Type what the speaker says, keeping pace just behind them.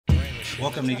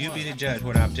Welcome to You Be the Judge,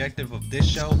 where the objective of this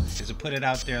show is to put it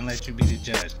out there and let you be the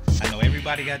judge. I know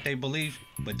everybody got their beliefs,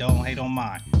 but don't hate on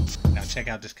mine. Now check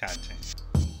out this content.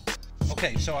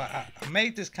 Okay, so I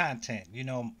made this content.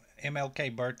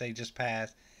 MLK birthday just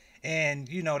passed. And,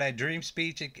 that dream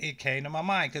speech, it came to my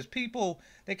mind because people,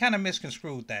 they kind of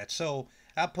misconstrued that. So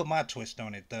I put my twist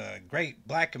on it, the great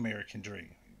black American dream.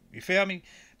 You feel me?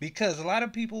 Because a lot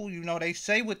of people, they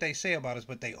say what they say about us,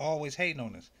 but they always hate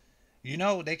on us.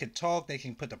 They can talk, they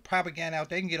can put the propaganda out,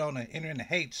 they can get on the internet and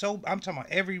hate. So I'm talking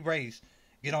about every race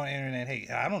get on the internet and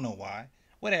hate. I don't know why.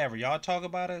 Whatever, y'all talk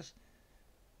about us,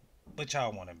 but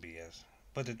y'all want to be us.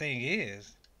 But the thing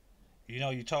is,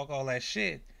 you talk all that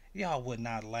shit, y'all would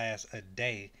not last a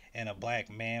day in a black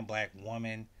man, black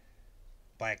woman,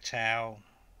 black child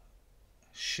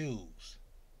shoes.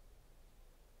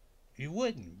 You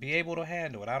wouldn't be able to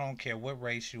handle it. I don't care what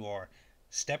race you are.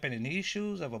 Stepping in these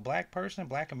shoes of a black person,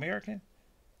 black American,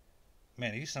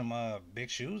 man, these some big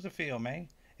shoes to fill, man.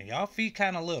 And y'all feet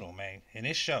kind of little, man. In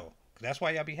this show, that's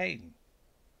why y'all be hating.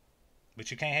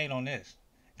 But you can't hate on this.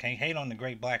 Can't hate on the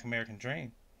great black American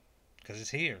dream, cause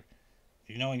it's here.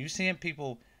 And you seeing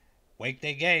people wake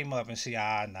their game up and see,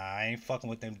 nah, I ain't fucking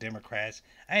with them Democrats.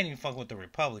 I ain't even fucking with the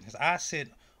Republicans. I sit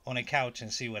on a couch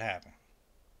and see what happens.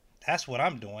 That's what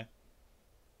I'm doing.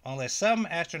 Unless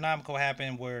something astronomical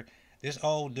happen where this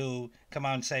old dude come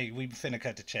out and say we finna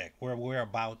cut the check. We're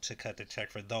about to cut the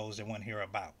check for those that want to hear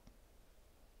about.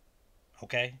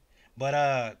 Okay,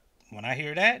 but when I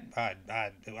hear that,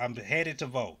 I'm headed to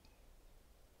vote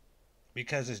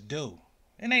because it's due,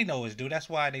 and they know it's due. That's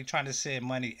why they trying to send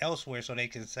money elsewhere so they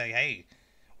can say, hey,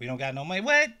 we don't got no money.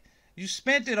 What? You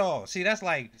spent it all. See, that's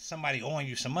like somebody owing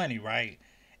you some money, right?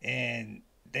 And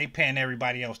they paying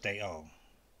everybody else they owe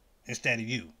instead of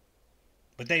you.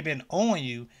 But they've been owing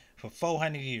you for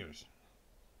 400 years.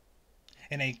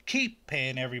 And they keep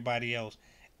paying everybody else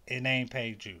and they ain't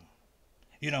paid you.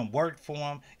 You done worked for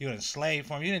them. You done slaved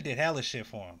for them. You done did hella shit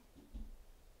for them.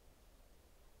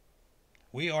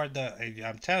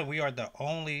 I'm telling you, we are the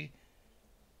only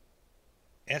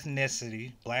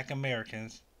ethnicity, black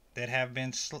Americans, that have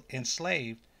been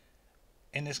enslaved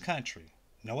in this country.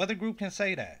 No other group can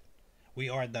say that. We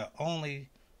are the only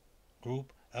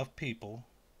group of people,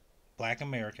 black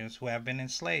Americans, who have been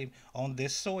enslaved on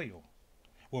this soil,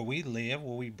 where we live,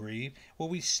 where we breathe, where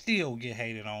we still get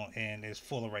hated on and is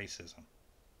full of racism.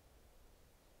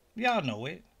 Y'all know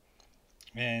it.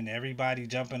 And everybody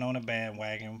jumping on a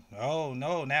bandwagon. Oh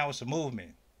no, now it's a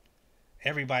movement.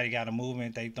 Everybody got a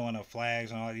movement. They throwing up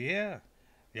flags and all. Yeah,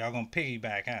 y'all gonna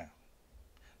piggyback, huh?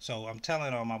 So I'm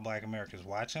telling all my black Americans,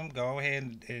 watch them go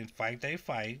ahead and fight they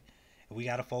fight. We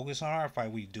got to focus on our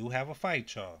fight. We do have a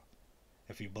fight, y'all.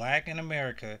 If you're black in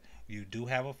America, you do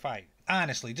have a fight.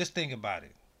 Honestly, just think about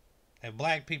it. If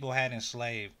black people had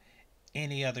enslaved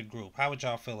any other group, how would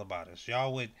y'all feel about us?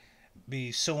 Y'all would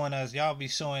be suing us. Y'all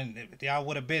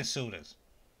would have been sued us.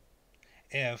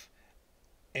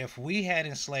 If we had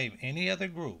enslaved any other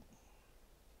group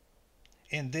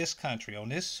in this country, on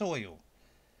this soil,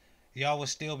 y'all would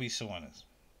still be suing us.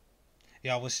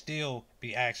 Y'all would still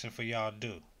be asking for y'all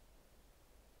due.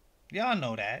 Y'all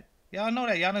know that. Y'all know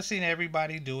that. Y'all done seen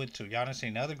everybody do it too. Y'all done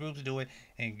seen other groups do it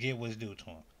and get what's due to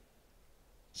them.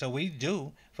 So we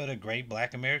do for the great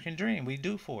black American dream. We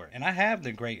do for it. And I have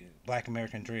the great black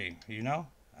American dream,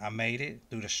 I made it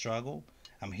through the struggle.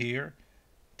 I'm here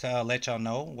to let y'all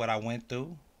know what I went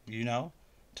through,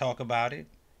 talk about it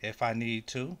if I need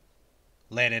to,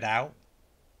 let it out.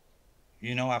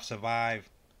 I've survived,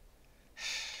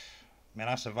 man,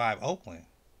 I survived Oakland.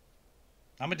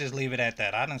 I'm going to just leave it at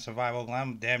that. I didn't survive Oakland.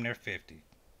 I'm damn near 50.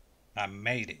 I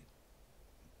made it.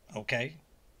 Okay?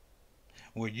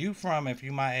 Where you from, if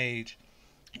you my age,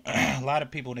 a lot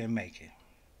of people didn't make it.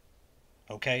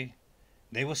 Okay?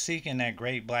 They were seeking that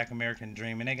great black American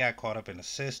dream and they got caught up in the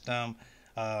system.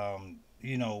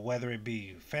 Whether it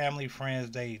be family,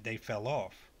 friends, they fell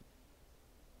off.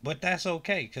 But that's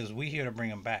okay because we here to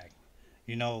bring them back.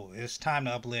 It's time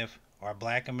to uplift our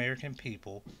black American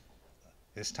people.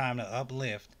 It's time to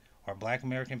uplift our black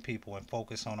American people and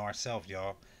focus on ourselves,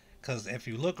 y'all. Because if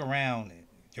you look around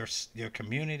your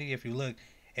community, if you look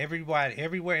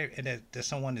everywhere that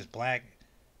someone is black,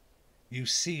 you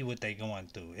see what they going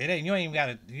through. You ain't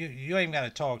even gotta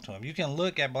talk to them. You can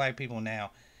look at black people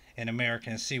now in America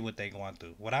and see what they going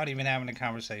through without even having a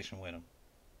conversation with them.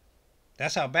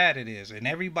 That's how bad it is, and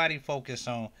everybody focus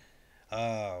on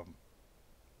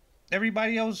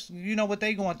everybody else. What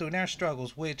they going through, their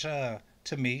struggles, which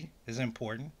to me is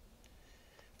important.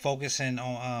 Focusing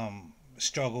on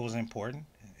struggle is important.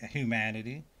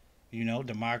 Humanity,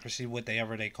 democracy,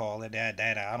 whatever they call it. That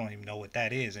I don't even know what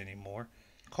that is anymore.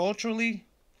 Culturally,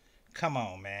 come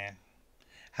on, man.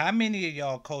 How many of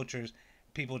y'all cultures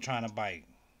people trying to bite?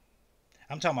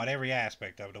 I'm talking about every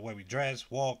aspect of it. The way we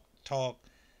dress, walk, talk,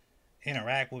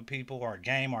 interact with people, our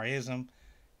game, our ism.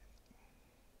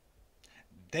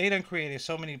 They done created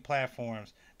so many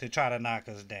platforms to try to knock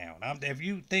us down. If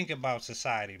you think about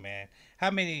society, man,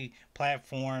 how many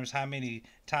platforms, how many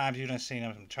times you done seen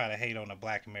them try to hate on the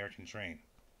Black American dream?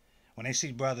 When they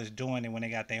see brothers doing it, when they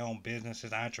got their own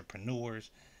businesses, entrepreneurs,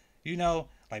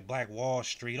 like Black Wall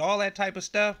Street, all that type of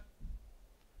stuff,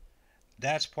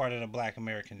 that's part of the Black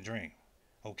American dream.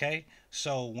 Okay?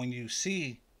 So when you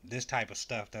see this type of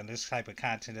stuff, then this type of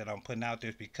content that I'm putting out there,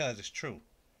 is because it's true.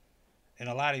 And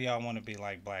a lot of y'all want to be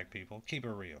like black people. Keep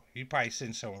it real. You probably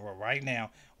sitting somewhere right now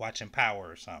watching Power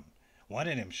or something. One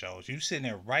of them shows. You sitting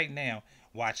there right now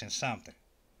watching something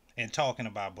and talking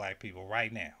about black people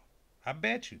right now. I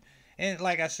bet you. And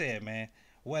like I said, man,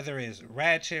 whether it's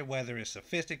ratchet, whether it's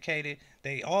sophisticated,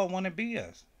 they all want to be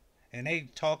us. And they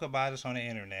talk about us on the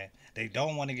internet. They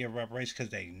don't want to get reparations because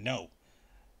they know.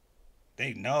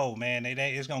 They know, man.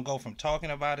 It's going to go from talking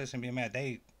about us and being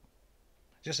mad.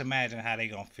 Just imagine how they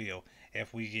going to feel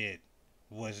if we get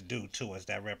what's due to us,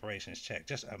 that reparations check.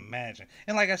 Just imagine.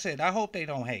 And like I said, I hope they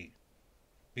don't hate.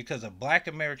 Because the Black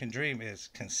American dream is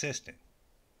consistent.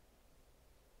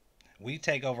 We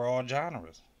take over all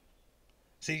genres.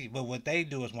 See, but what they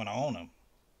do is want to own them.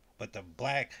 But the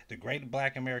great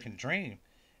Black American dream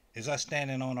is us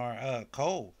standing on our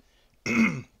code.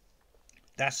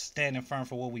 That's standing firm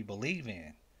for what we believe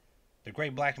in. The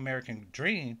great Black American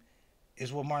dream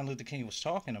is what Martin Luther King was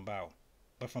talking about,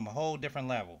 but from a whole different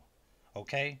level.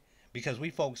 Okay? Because we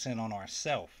focusing on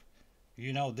ourselves.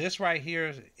 This right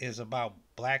here is about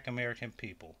Black American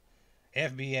people.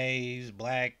 FBAs,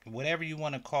 black, whatever you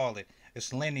want to call it.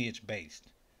 It's lineage based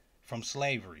from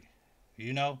slavery.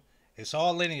 It's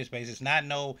all lineage based. It's not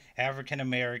no African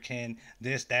American,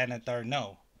 this, that, and the third.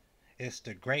 No. It's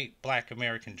the great Black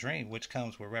American dream, which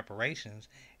comes with reparations,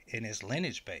 and it's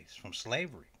lineage based from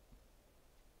slavery.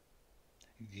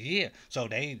 Yeah. So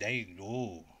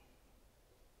ooh.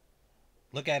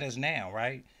 Look at us now,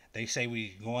 right? They say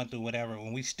we going through whatever,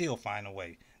 and we still find a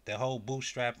way. The whole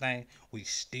bootstrap thing, we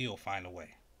still find a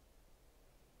way.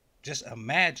 Just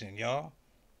imagine, y'all,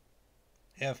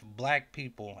 if black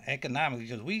people economically,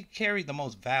 because we carry the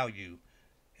most value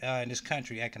in this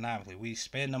country economically. We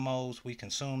spend the most, we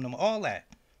consume them, all that.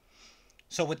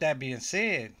 So with that being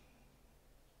said,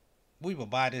 we will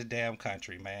buy this damn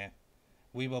country, man.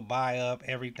 We will buy up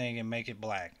everything and make it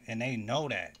black. And they know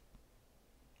that.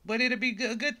 But it'll be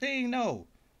a good thing, no.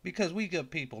 Because we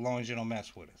good people, as long as you don't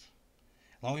mess with us.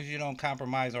 As long as you don't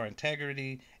compromise our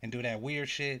integrity and do that weird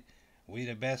shit, we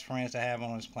the best friends to have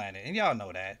on this planet. And y'all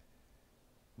know that.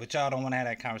 But y'all don't want to have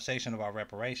that conversation about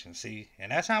reparations, see?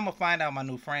 And that's how I'm going to find out my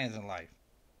new friends in life.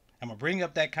 I'm going to bring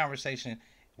up that conversation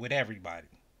with everybody.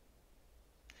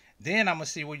 Then I'm going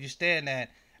to see where you stand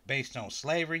at based on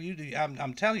slavery.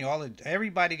 I'm telling you,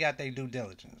 everybody got their due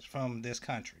diligence from this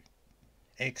country.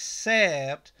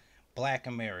 Except Black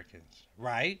Americans,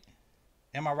 right?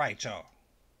 Am I right, y'all?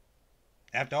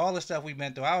 After all the stuff we've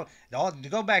been through,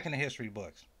 go back in the history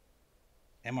books.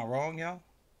 Am I wrong, y'all?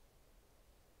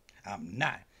 I'm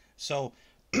not. So,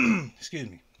 excuse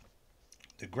me.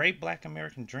 The great Black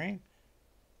American dream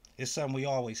is something we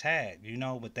always had,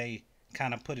 but they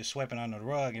kind of put it swept under the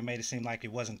rug and made it seem like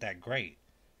it wasn't that great.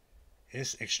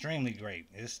 It's extremely great.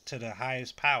 It's to the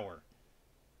highest power.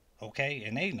 Okay?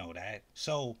 And they know that.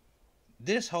 So,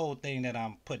 this whole thing that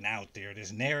I'm putting out there,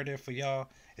 this narrative for y'all,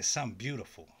 is something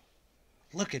beautiful.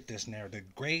 Look at this narrative.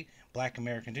 The great Black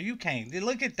American dream. You can't.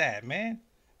 Look at that, man.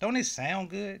 Don't it sound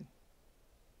good?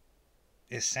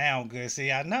 It sound good.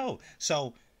 See, I know.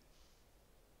 So,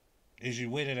 is you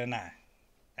with it or not?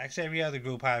 Ask every other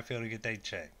group how I feel to get their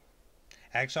check.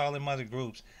 Ask all them other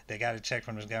groups that got a check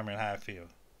from this government how I feel.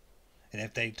 And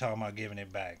if they talking about giving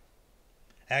it back.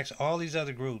 Ask all these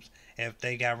other groups if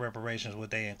they got reparations, would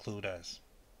they include us?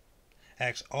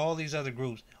 Ask all these other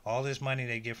groups, all this money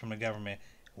they get from the government,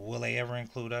 will they ever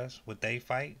include us? Would they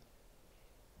fight?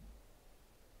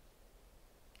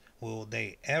 Will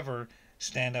they ever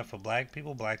stand up for black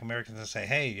people, Black Americans, and say,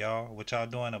 hey, y'all, what y'all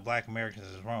doing to Black Americans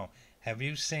is wrong? Have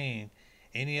you seen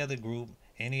any other group,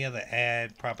 any other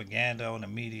ad, propaganda on the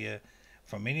media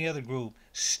from any other group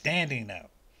standing up?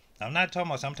 I'm not talking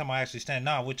about, I'm talking about actually standing.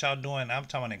 No, what y'all doing, I'm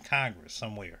talking about in Congress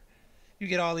somewhere. You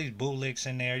get all these bootlicks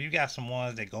in there. You got some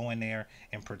ones that go in there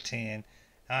and pretend.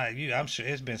 I'm sure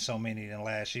it's been so many in the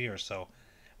last year or so.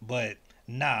 But,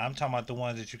 nah, I'm talking about the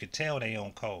ones that you could tell they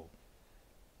own code.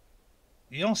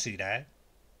 You don't see that.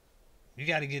 You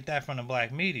got to get that from the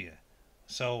black media.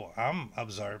 So I'm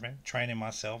observing, training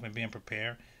myself, and being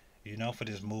prepared, for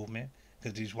this movement.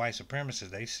 Because these white supremacists,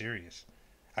 they serious.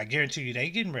 I guarantee you, they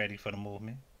getting ready for the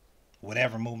movement,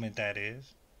 whatever movement that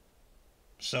is.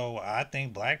 So I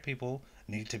think black people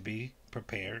need to be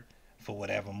prepared for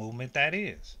whatever movement that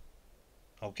is.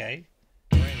 Okay?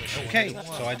 Okay,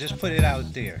 so I just put it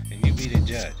out there, and you be the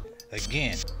judge.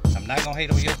 Again, I'm not gonna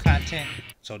hate on your content,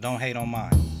 so don't hate on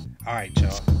mine. All right,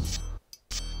 y'all.